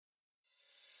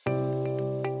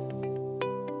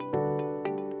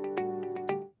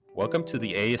Welcome to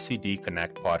the ASCD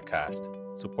Connect podcast,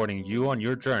 supporting you on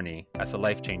your journey as a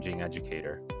life-changing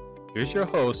educator. Here's your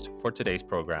host for today's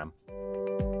program.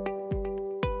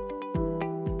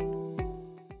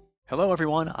 Hello,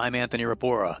 everyone. I'm Anthony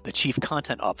Rabora, the Chief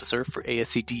Content Officer for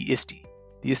ASCD ISTE.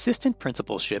 The assistant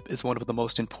principalship is one of the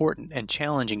most important and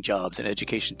challenging jobs in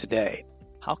education today.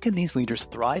 How can these leaders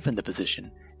thrive in the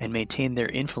position and maintain their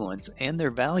influence and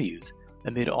their values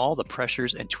amid all the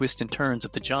pressures and twists and turns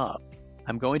of the job?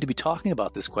 I'm going to be talking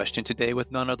about this question today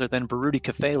with none other than Baruti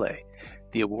Kafele,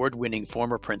 the award-winning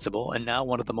former principal and now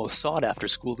one of the most sought-after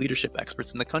school leadership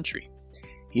experts in the country.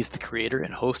 He's the creator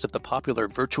and host of the popular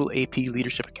virtual AP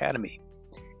Leadership Academy,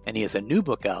 and he has a new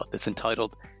book out that's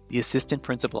entitled The Assistant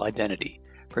Principal Identity: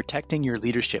 Protecting Your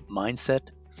Leadership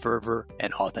Mindset, Fervor,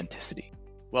 and Authenticity.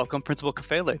 Welcome, Principal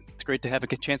Kafele. It's great to have a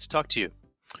chance to talk to you.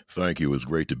 Thank you. It's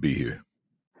great to be here.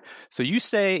 So you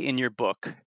say in your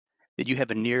book that you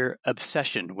have a near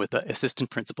obsession with the assistant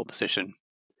principal position.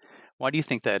 Why do you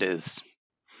think that is?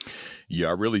 Yeah,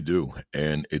 I really do.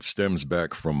 And it stems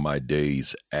back from my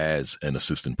days as an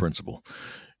assistant principal.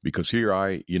 Because here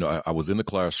I was in the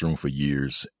classroom for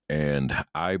years, and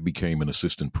I became an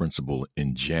assistant principal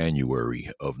in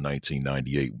January of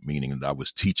 1998, meaning that I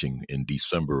was teaching in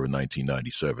December of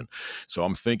 1997. So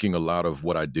I'm thinking a lot of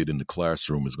what I did in the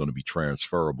classroom is going to be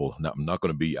transferable. Now, I'm not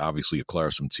going to be obviously a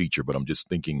classroom teacher, but I'm just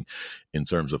thinking in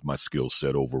terms of my skill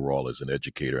set overall as an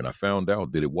educator. And I found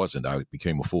out that it wasn't. I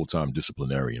became a full-time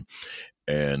disciplinarian.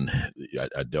 And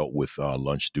I dealt with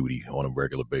lunch duty on a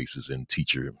regular basis and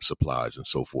teacher supplies and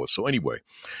so forth. So anyway,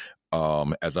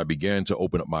 as I began to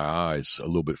open up my eyes a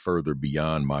little bit further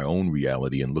beyond my own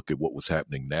reality and look at what was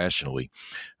happening nationally,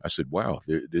 I said, wow,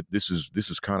 this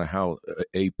is kind of how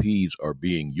APs are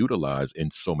being utilized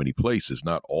in so many places,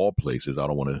 not all places. I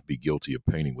don't want to be guilty of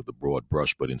painting with a broad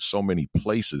brush, but in so many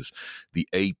places, the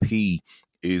AP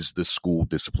is the school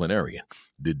disciplinarian,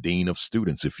 the dean of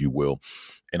students, if you will.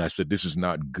 And I said, this is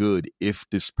not good if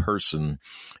this person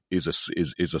is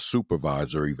a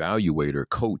supervisor, evaluator,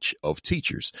 coach of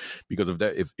teachers. Because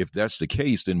if that's the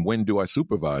case, then when do I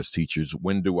supervise teachers?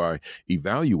 When do I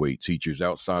evaluate teachers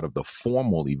outside of the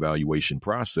formal evaluation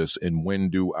process? And when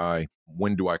do I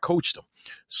coach them?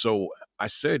 So I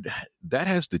said that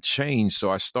has to change.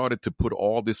 So I started to put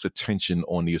all this attention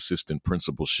on the assistant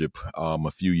principalship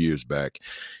a few years back,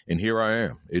 and here I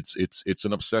am. It's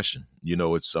an obsession. You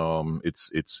know, it's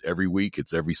every week,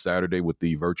 it's every Saturday with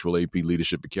the virtual AP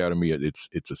Leadership Academy.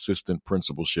 It's assistant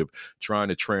principalship, trying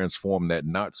to transform that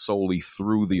not solely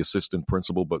through the assistant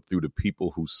principal, but through the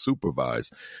people who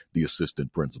supervise the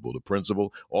assistant principal, the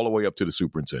principal, all the way up to the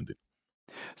superintendent.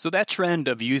 So that trend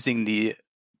of using the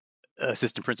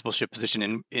assistant principalship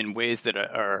position in ways that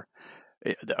are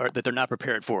that they're not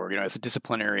prepared for, as a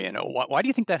disciplinarian, why do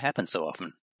you think that happens so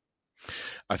often?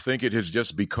 I think it has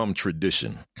just become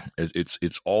tradition.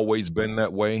 It's always been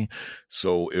that way,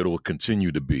 so it'll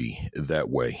continue to be that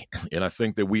way. And I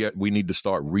think that we need to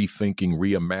start rethinking,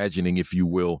 reimagining, if you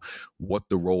will, what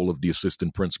the role of the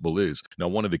assistant principal is. Now,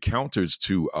 one of the counters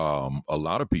to a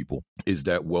lot of people is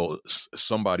that, well,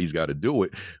 somebody's got to do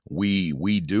it.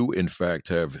 We do, in fact,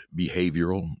 have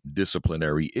behavioral,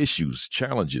 disciplinary issues,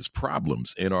 challenges,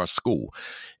 problems in our school.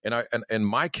 And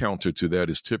my counter to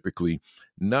that is typically,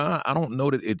 nah, I don't know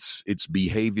that it's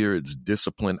behavior, it's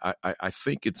discipline. I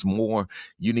think it's more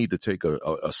you need to take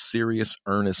a serious,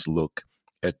 earnest look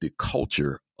at the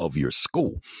culture of your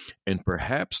school, and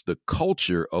perhaps the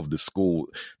culture of the school,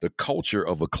 the culture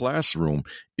of a classroom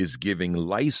is giving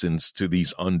license to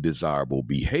these undesirable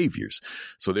behaviors.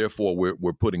 So therefore,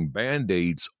 we're putting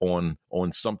Band-Aids on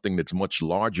something that's much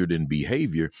larger than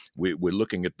behavior. We're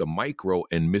looking at the micro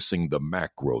and missing the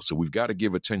macro. So we've got to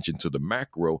give attention to the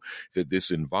macro, that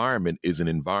this environment is an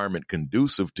environment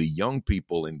conducive to young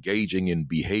people engaging in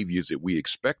behaviors that we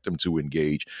expect them to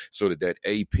engage, so that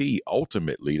AP,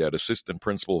 ultimately, that assistant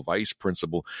principal, vice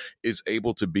principal, is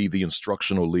able to be the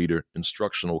instructional leader,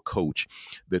 instructional coach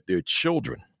that their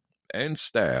children and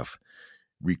staff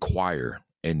require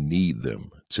and need them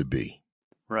to be.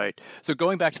 Right. So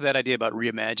going back to that idea about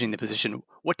reimagining the position,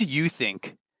 what do you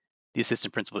think the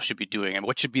assistant principal should be doing, and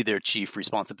what should be their chief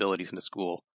responsibilities in the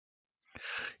school?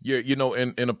 Yeah,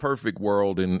 in a perfect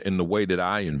world, in the way that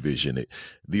I envision it,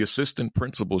 the assistant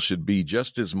principal should be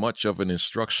just as much of an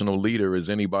instructional leader as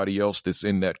anybody else that's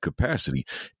in that capacity.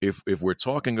 If we're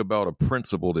talking about a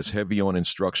principal that's heavy on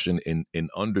instruction and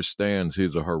understands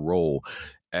his or her role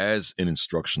as an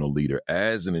instructional leader,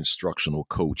 as an instructional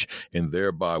coach, and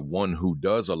thereby one who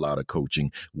does a lot of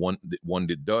coaching, one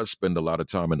that does spend a lot of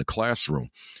time in the classroom,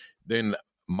 then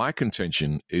my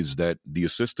contention is that the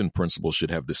assistant principal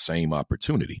should have the same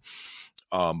opportunity.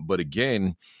 But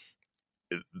again,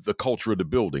 the culture of the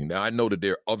building. Now, I know that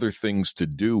there are other things to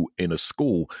do in a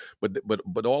school,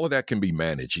 but all of that can be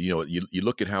managed. You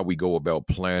look at how we go about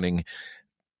planning,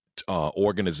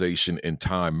 organization, and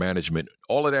time management.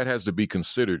 All of that has to be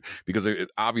considered, because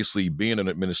obviously, being an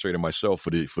administrator myself for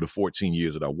the 14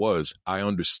 years that I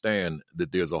understand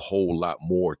that there's a whole lot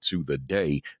more to the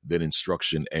day than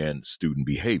instruction and student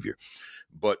behavior.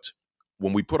 But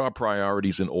when we put our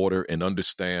priorities in order and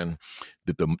understand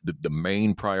that the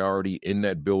main priority in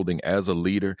that building as a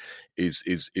leader is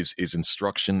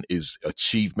instruction, is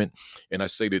achievement, and I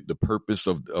say that the purpose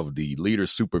of the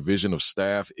leader's supervision of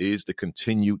staff is the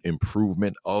continued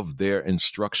improvement of their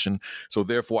instruction. So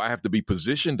therefore, I have to be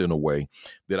positioned in a way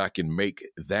that I can make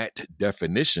that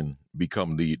definition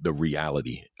become the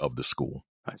reality of the school.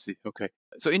 I see. Okay.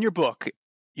 So in your book,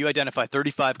 you identify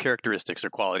 35 characteristics or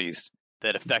qualities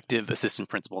that effective assistant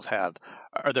principals have.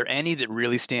 Are there any that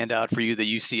really stand out for you that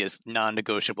you see as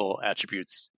non-negotiable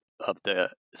attributes of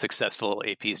the successful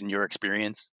APs in your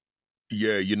experience?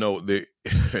 Yeah,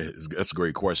 that's a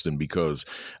great question, because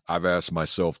I've asked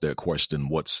myself that question,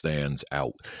 what stands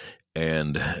out?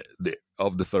 And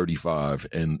of the 35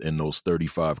 and those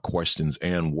 35 questions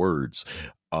and words,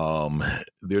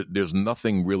 there's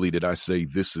nothing really that I say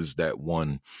this is that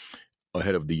one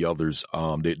ahead of the others.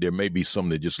 There may be some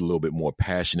that are just a little bit more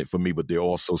passionate for me, but they're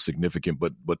also significant.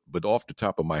 But off the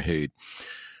top of my head,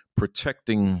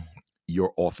 protecting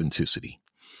your authenticity,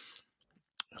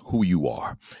 who you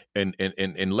are, and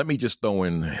let me just throw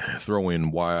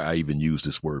in why I even use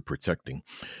this word protecting.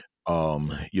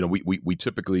 We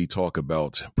typically talk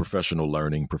about professional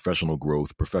learning, professional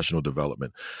growth, professional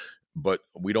development, but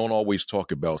we don't always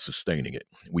talk about sustaining it.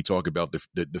 We talk about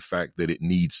the fact that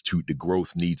the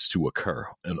growth needs to occur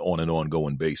on an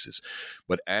ongoing basis.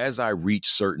 But as I reach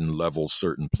certain levels,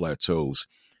 certain plateaus,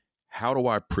 how do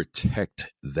I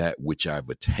protect that which I've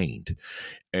attained?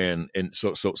 And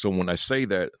so when I say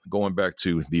that, going back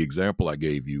to the example I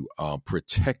gave you,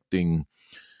 protecting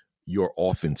your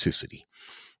authenticity.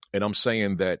 And I'm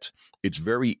saying that it's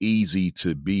very easy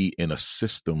to be in a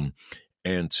system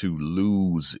and to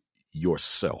lose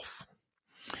yourself.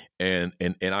 And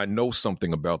I know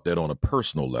something about that on a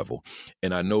personal level.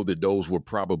 And I know that those were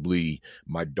probably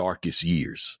my darkest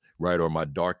years, right? Or my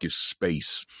darkest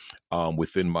space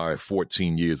within my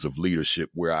 14 years of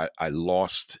leadership, where I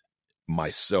lost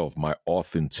myself, my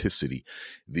authenticity,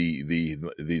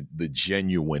 the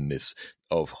genuineness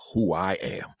of who I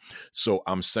am. So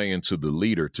I'm saying to the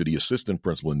leader, to the assistant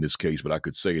principal in this case, but I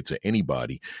could say it to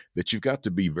anybody, that you've got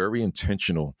to be very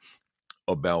intentional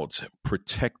about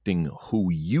protecting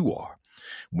who you are.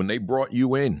 When they brought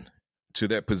you in to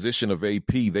that position of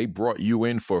AP, they brought you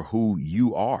in for who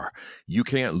you are. You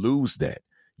can't lose that.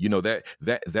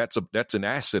 That's an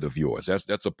asset of yours.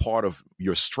 That's a part of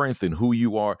your strength and who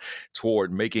you are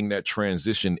toward making that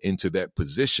transition into that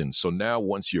position. So now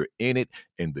once you're in it,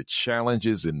 and the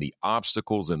challenges and the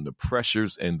obstacles and the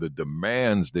pressures and the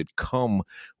demands that come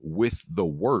with the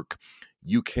work,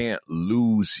 you can't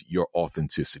lose your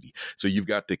authenticity. So you've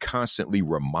got to constantly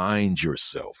remind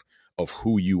yourself of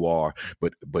who you are,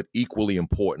 but equally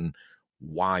important,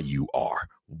 why you are,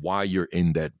 why you're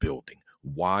in that building,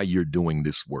 why you're doing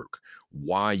this work,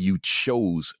 why you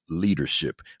chose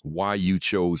leadership, why you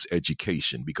chose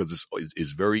education, because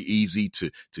it's very easy to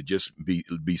just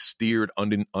be steered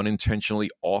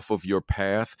unintentionally off of your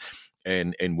path.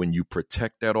 And when you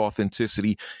protect that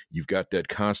authenticity, you've got that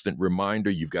constant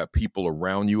reminder. You've got people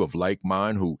around you of like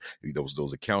mind, who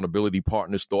those accountability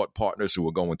partners, thought partners, who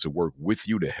are going to work with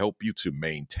you to help you to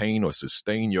maintain or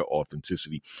sustain your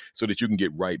authenticity, so that you can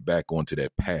get right back onto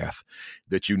that path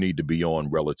that you need to be on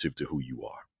relative to who you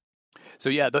are. So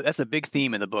yeah, that's a big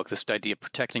theme in the book, this idea of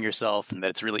protecting yourself, and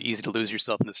that it's really easy to lose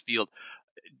yourself in this field.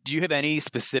 Do you have any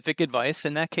specific advice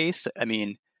in that case? I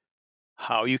mean,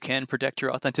 how you can protect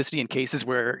your authenticity in cases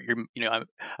where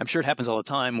I'm sure it happens all the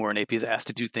time, where an AP is asked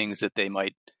to do things that they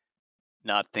might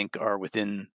not think are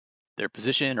within their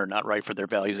position or not right for their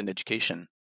values in education.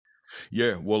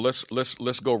 Yeah, well,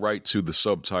 let's go right to the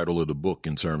subtitle of the book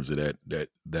in terms of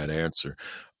that answer.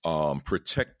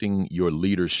 Protecting your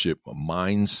leadership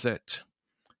mindset,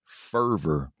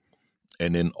 fervor,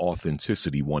 and then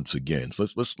authenticity once again. So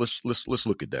let's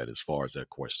look at that as far as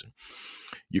that question.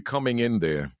 You're coming in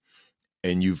there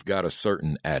and you've got a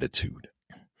certain attitude,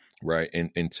 right?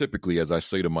 And typically, as I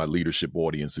say to my leadership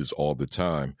audiences all the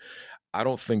time, I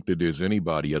don't think that there's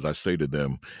anybody, as I say to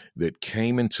them, that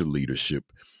came into leadership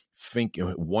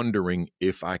wondering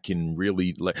if I can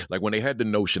really, like when they had the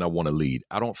notion I want to lead,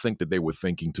 I don't think that they were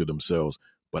thinking to themselves,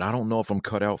 but I don't know if I'm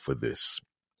cut out for this.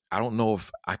 I don't know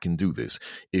if I can do this.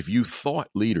 If you thought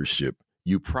leadership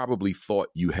you probably thought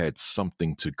you had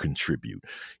something to contribute.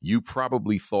 You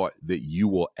probably thought that you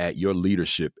will add your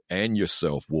leadership and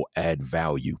yourself will add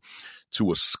value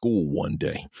to a school one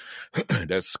day,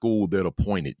 that school that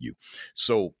appointed you.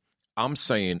 So I'm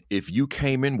saying if you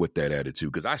came in with that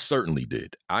attitude, because I certainly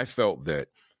did, I felt that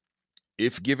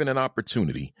if given an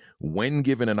opportunity, when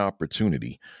given an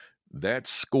opportunity, that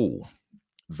school,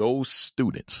 those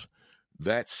students,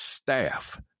 that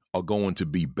staff are going to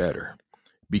be better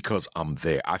because I'm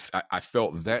there. I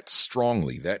felt that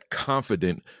strongly, that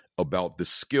confident about the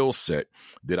skill set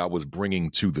that I was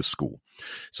bringing to the school.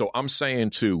 So I'm saying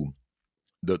to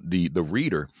the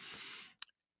reader,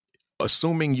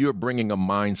 assuming you're bringing a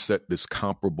mindset that's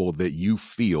comparable, that you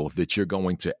feel that you're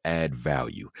going to add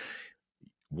value.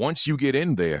 Once you get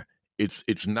in there,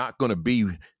 it's not going to be,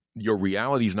 your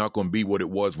reality is not going to be what it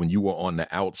was when you were on the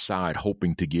outside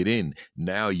hoping to get in.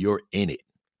 Now you're in it.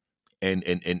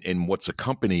 And what's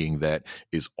accompanying that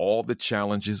is all the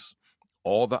challenges,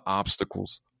 all the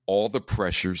obstacles, all the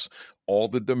pressures, all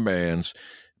the demands,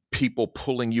 people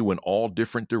pulling you in all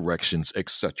different directions,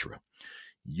 etc.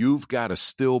 You've got to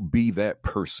still be that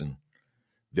person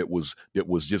that was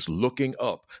just looking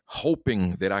up,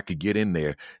 hoping that I could get in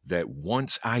there, that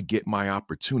once I get my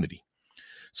opportunity.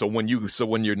 So when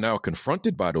you're now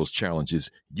confronted by those challenges,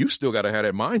 you still got to have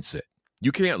that mindset.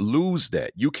 You can't lose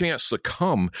that. You can't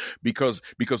succumb because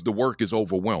the work is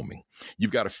overwhelming.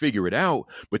 You've got to figure it out,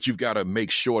 but you've got to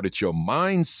make sure that your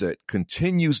mindset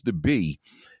continues to be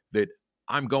that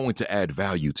I'm going to add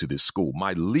value to this school.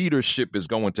 My leadership is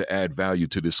going to add value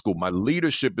to this school. My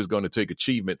leadership is going to take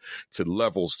achievement to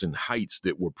levels and heights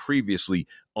that were previously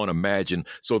unimagined.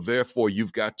 So therefore,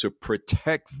 you've got to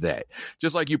protect that.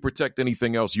 Just like you protect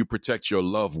anything else, you protect your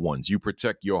loved ones, you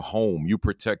protect your home, you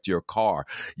protect your car,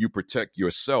 you protect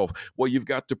yourself. Well, you've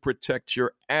got to protect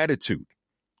your attitude.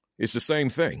 It's the same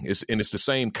thing. It's the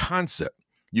same concept.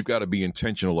 You've got to be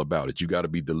intentional about it. You've got to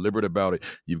be deliberate about it.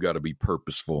 You've got to be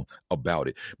purposeful about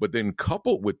it. But then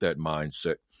coupled with that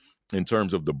mindset, in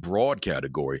terms of the broad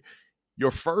category, your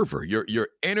fervor, your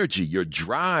energy, your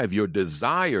drive, your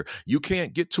desire. You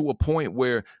can't get to a point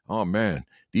where, oh man,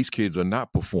 these kids are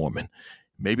not performing.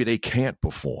 Maybe they can't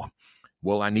perform.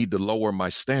 Well, I need to lower my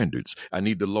standards. I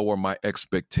need to lower my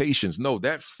expectations. No,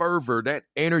 that fervor, that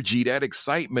energy, that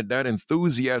excitement, that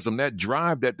enthusiasm, that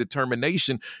drive, that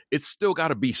determination, it's still got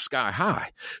to be sky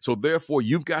high. So therefore,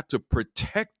 you've got to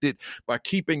protect it by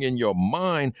keeping in your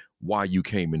mind why you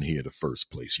came in here in the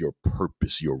first place, your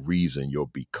purpose, your reason, your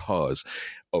because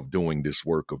of doing this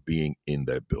work, of being in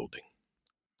that building.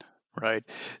 Right.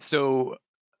 So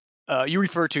you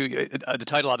refer to the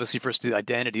title, obviously, refers to the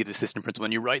identity of the assistant principal.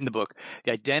 And you write in the book,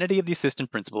 the identity of the assistant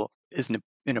principal is an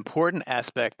important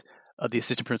aspect of the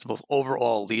assistant principal's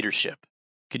overall leadership.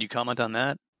 Could you comment on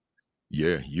that?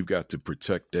 Yeah, you've got to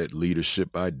protect that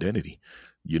leadership identity.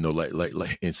 You know,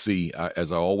 and see,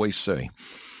 as I always say,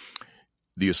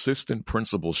 the assistant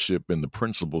principalship and the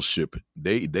principalship,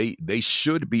 they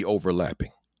should be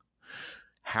overlapping.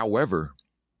 However,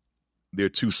 they're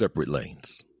two separate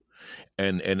lanes.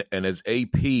 And as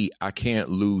AP, I can't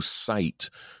lose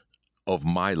sight of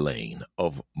my lane,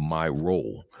 of my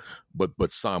role.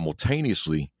 But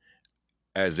simultaneously,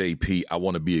 as AP, I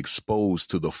want to be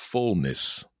exposed to the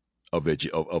fullness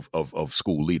of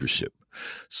school leadership.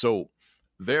 So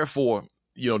therefore,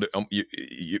 you know,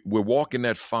 we're walking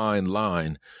that fine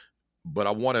line, but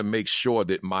I want to make sure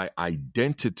that my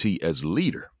identity as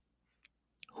leader,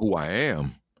 who I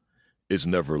am, is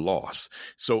never lost.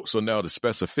 So now the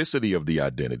specificity of the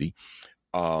identity,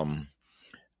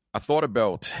 I thought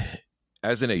about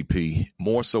as an AP,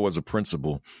 more so as a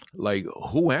principal, like,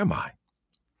 who am I?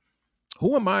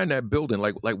 Who am I in that building?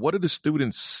 Like what do the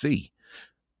students see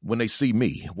when they see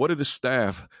me? What do the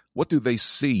staff, what do they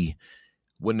see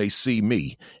when they see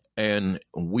me? And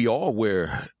we all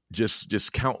wear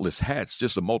just countless hats,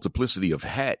 just a multiplicity of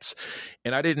hats.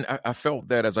 And I felt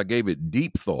that as I gave it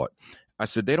deep thought, I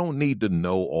said, they don't need to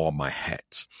know all my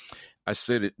hats. I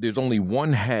said, there's only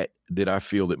one hat that I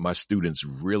feel that my students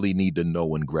really need to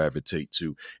know and gravitate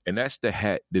to. And that's the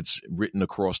hat that's written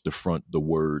across the front, the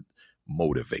word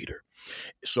motivator.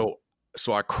 So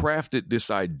I crafted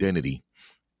this identity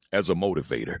as a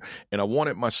motivator. And I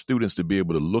wanted my students to be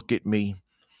able to look at me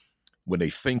when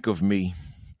they think of me,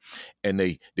 and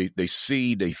they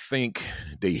see, they think,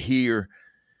 they hear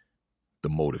the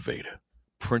motivator.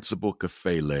 Principal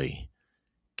Kafele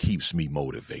keeps me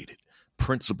motivated.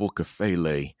 Principal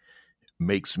Kafele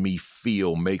makes me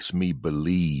feel, makes me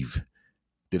believe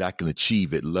that I can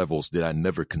achieve at levels that I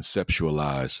never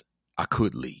conceptualized I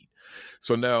could lead.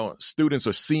 So now students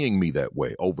are seeing me that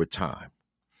way over time.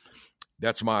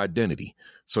 That's my identity.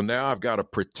 So now I've got to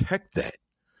protect that,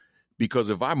 because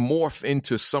if I morph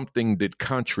into something that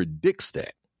contradicts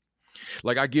that,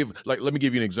 let me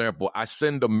give you an example. I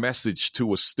send a message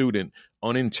to a student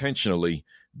unintentionally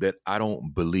that I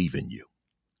don't believe in you,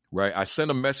 right? I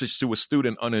send a message to a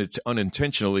student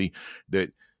unintentionally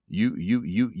that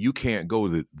you can't go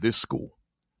to this school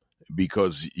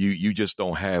because you just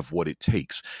don't have what it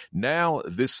takes. Now,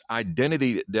 this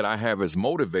identity that I have as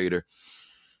motivator,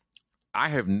 I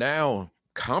have now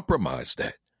compromised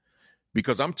that,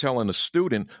 because I'm telling a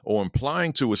student or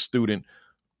implying to a student,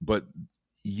 but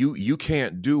you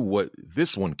can't do what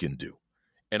this one can do.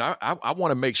 And I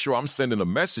want to make sure I'm sending a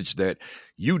message that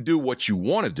you do what you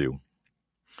want to do,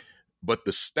 but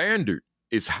the standard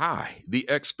is high. The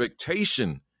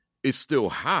expectation is still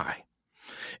high.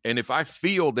 And if I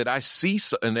feel that I see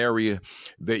an area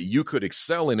that you could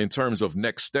excel in terms of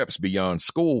next steps beyond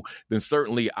school, then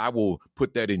certainly I will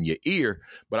put that in your ear,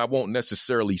 but I won't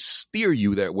necessarily steer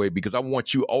you that way, because I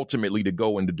want you ultimately to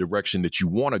go in the direction that you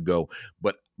want to go.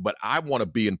 But I want to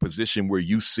be in position where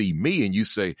you see me and you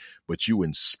say, but you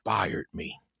inspired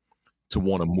me to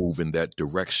want to move in that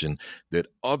direction that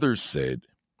others said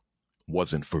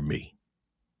wasn't for me.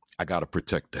 I got to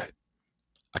protect that.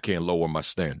 I can't lower my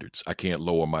standards. I can't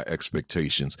lower my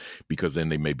expectations, because then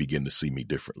they may begin to see me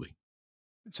differently.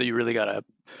 So you really got to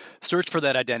search for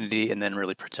that identity and then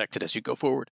really protect it as you go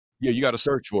forward. Yeah, you got to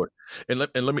search for it. And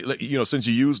let me, since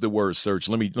you use the word search,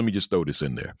 let me just throw this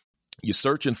in there. You're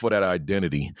searching for that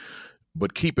identity,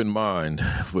 but keep in mind,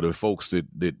 for the folks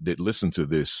that listen to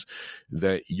this,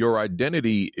 that your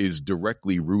identity is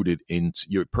directly rooted in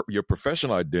your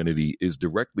professional identity is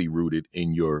directly rooted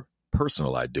in your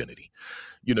personal identity.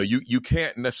 You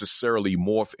can't necessarily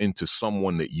morph into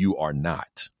someone that you are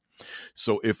not.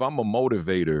 So if I'm a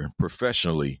motivator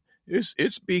professionally,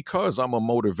 it's because I'm a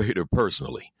motivator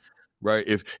personally, right?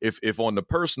 If on the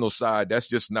personal side, that's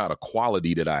just not a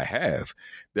quality that I have,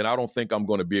 then I don't think I'm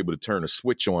going to be able to turn a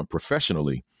switch on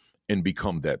professionally and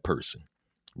become that person,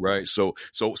 right? So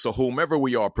whomever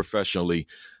we are professionally,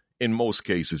 in most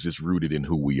cases, is rooted in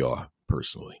who we are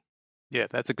personally. Yeah,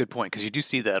 that's a good point, because you do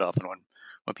see that often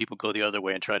when people go the other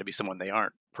way and try to be someone they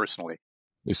aren't personally.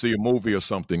 They see a movie or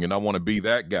something and I want to be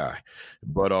that guy,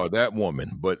 but that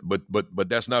woman, but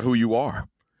that's not who you are.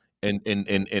 And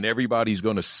everybody's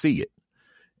going to see it.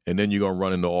 And then you're going to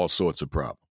run into all sorts of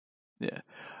problems. Yeah.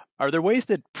 Are there ways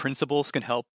that principals can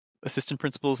help assistant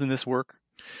principals in this work?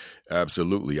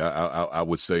 Absolutely. I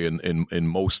would say in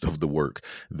most of the work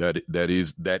that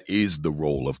is the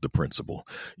role of the principal.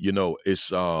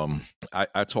 It's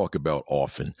I talk about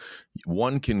often.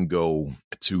 One can go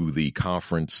to the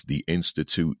conference, the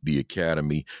institute, the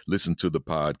academy, listen to the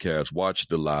podcast, watch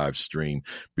the live stream,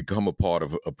 become a part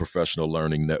of a professional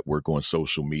learning network on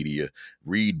social media,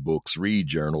 read books, read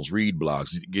journals, read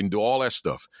blogs. You can do all that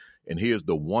stuff. And here's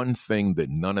the one thing that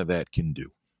none of that can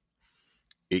do.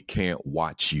 It can't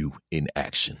watch you in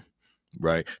action,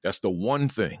 right? That's the one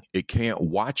thing. It can't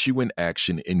watch you in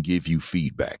action and give you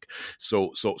feedback.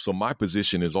 So my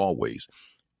position is always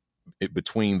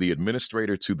between the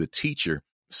administrator to the teacher,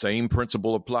 same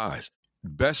principle applies.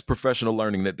 Best professional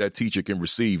learning that teacher can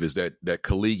receive is that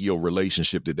collegial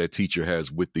relationship that teacher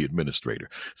has with the administrator.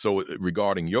 So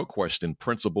regarding your question,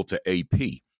 principal to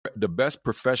AP, the best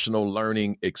professional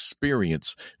learning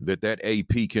experience that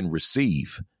AP can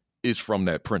receive is from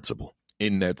that principal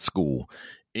in that school,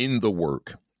 in the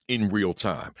work, in real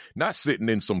time, not sitting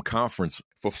in some conference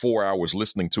for 4 hours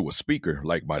listening to a speaker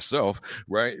like myself,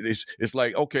 right? It's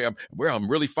like, okay, I'm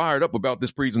really fired up about this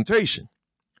presentation,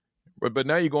 but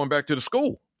now you're going back to the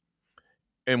school.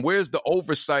 And where's the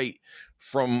oversight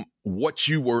from what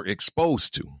you were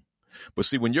exposed to? But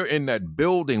see, when you're in that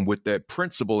building with that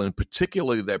principal, and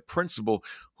particularly that principal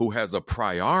who has a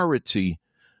priority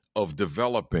of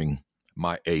developing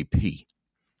my AP,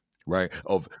 right?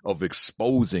 Of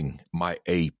exposing my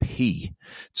AP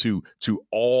to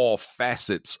all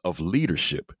facets of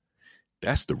leadership.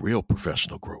 That's the real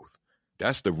professional growth.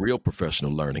 That's the real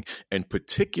professional learning. And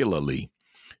particularly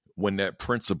when that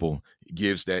principal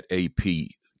gives that AP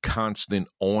constant,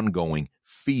 ongoing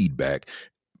feedback,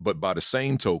 but by the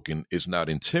same token is not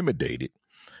intimidated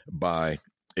by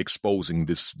exposing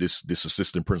this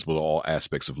assistant principal to all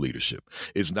aspects of leadership,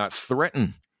 is not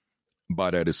threatened by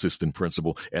that assistant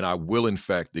principal. And I will, in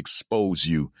fact, expose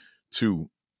you to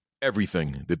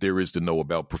everything that there is to know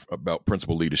about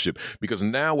principal leadership. Because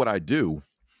now what I do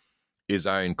is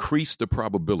I increase the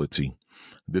probability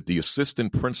that the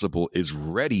assistant principal is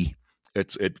ready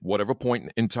at whatever point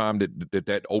in time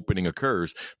that opening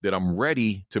occurs, that I'm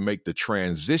ready to make the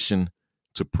transition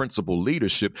to principal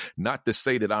leadership, not to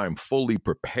say that I'm fully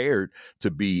prepared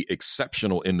to be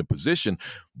exceptional in the position,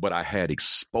 but I had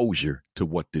exposure to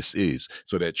what this is.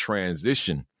 So that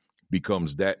transition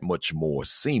becomes that much more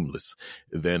seamless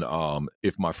than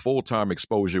if my full-time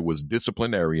exposure was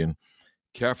disciplinarian,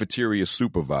 cafeteria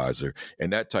supervisor,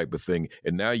 and that type of thing.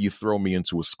 And now you throw me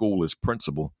into a school as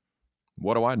principal.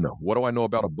 What do I know? What do I know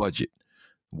about a budget?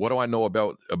 What do I know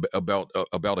about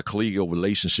a collegial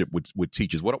relationship with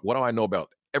teachers? What do I know about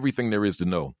everything there is to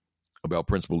know about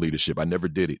principal leadership? I never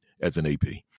did it as an AP.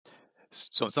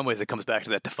 So in some ways, it comes back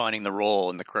to that defining the role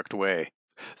in the correct way.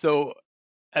 So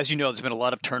as you know, there's been a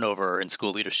lot of turnover in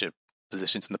school leadership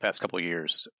positions in the past couple of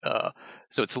years.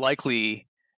 So it's likely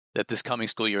that this coming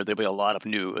school year, there'll be a lot of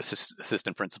new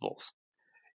assistant principals.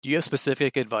 Do you have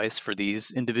specific advice for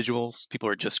these individuals, people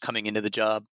who are just coming into the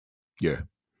job? Yeah,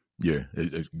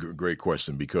 it's a great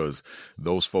question, because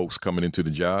those folks coming into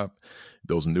the job,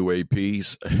 those new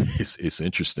APs, it's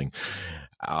interesting.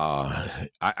 I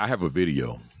have a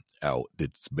video out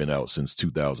that's been out since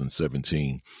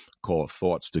 2017 called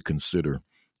 "Thoughts to Consider"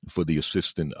 for the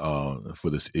assistant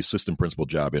principal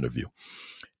job interview.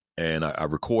 And I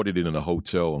recorded it in a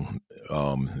hotel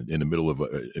in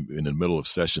the middle of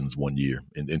sessions one year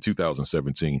in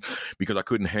 2017, because I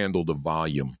couldn't handle the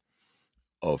volume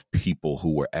of people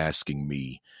who were asking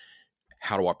me,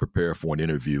 how do I prepare for an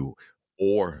interview?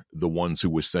 Or the ones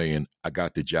who were saying, I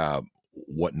got the job,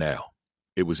 what now?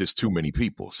 It was just too many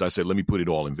people. So I said, let me put it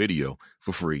all in video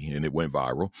for free. And it went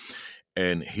viral.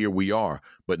 And here we are.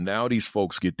 But now these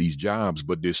folks get these jobs,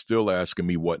 but they're still asking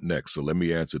me what next. So let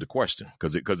me answer the question,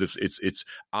 because it's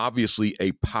obviously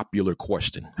a popular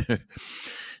question.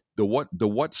 The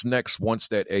what's next once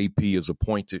that AP is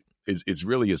appointed is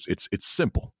really it's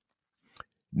simple.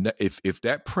 If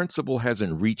that principal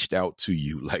hasn't reached out to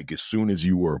you like as soon as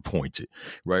you were appointed,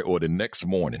 right, or the next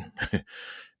morning,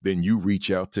 then you reach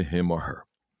out to him or her.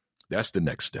 That's the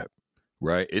next step.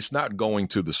 Right. It's not going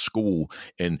to the school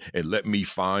and let me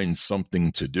find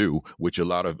something to do, which a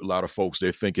lot of folks,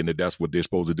 they're thinking that that's what they're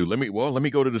supposed to do. Let me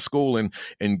go to the school and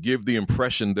give the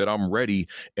impression that I'm ready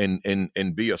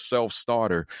and be a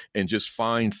self-starter and just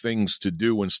find things to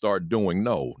do and start doing.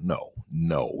 No.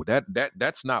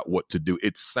 That's not what to do.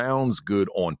 It sounds good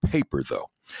on paper,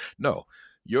 though. No.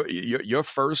 Your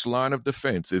first line of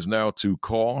defense is now to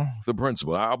call the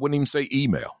principal. I wouldn't even say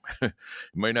email. You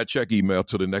may not check email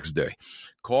till the next day.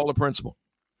 Call the principal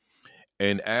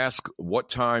and ask what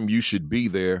time you should be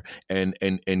there and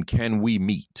can we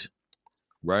meet,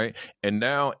 right? And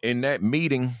now in that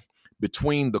meeting,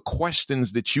 between the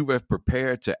questions that you have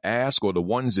prepared to ask or the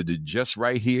ones that are just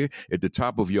right here at the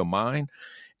top of your mind,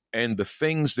 and the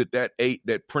things that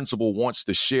principal wants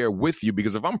to share with you,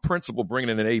 because if I'm principal bringing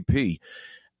in an AP,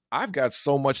 I've got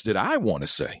so much that I want to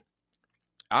say.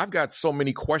 I've got so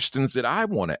many questions that I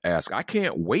want to ask. I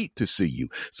can't wait to see you.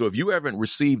 So if you haven't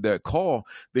received that call,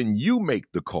 then you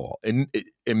make the call and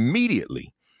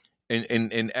immediately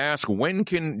and ask when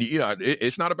can,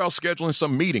 it's not about scheduling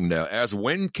some meeting now. Ask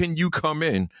when can you come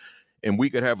in and we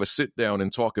could have a sit down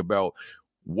and talk about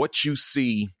what you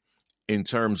see in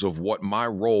terms of what my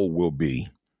role will be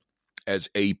as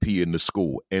AP in the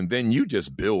school. And then you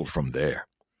just build from there.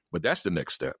 But that's the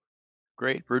next step.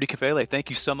 Great. Baruti Kafele, thank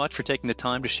you so much for taking the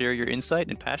time to share your insight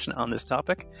and passion on this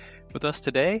topic with us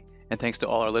today. And thanks to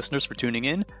all our listeners for tuning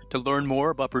in. To learn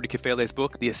more about Baruti Kafele's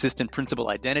book, The Assistant Principal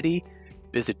Identity,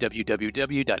 visit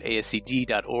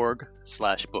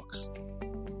www.ascd.org/books.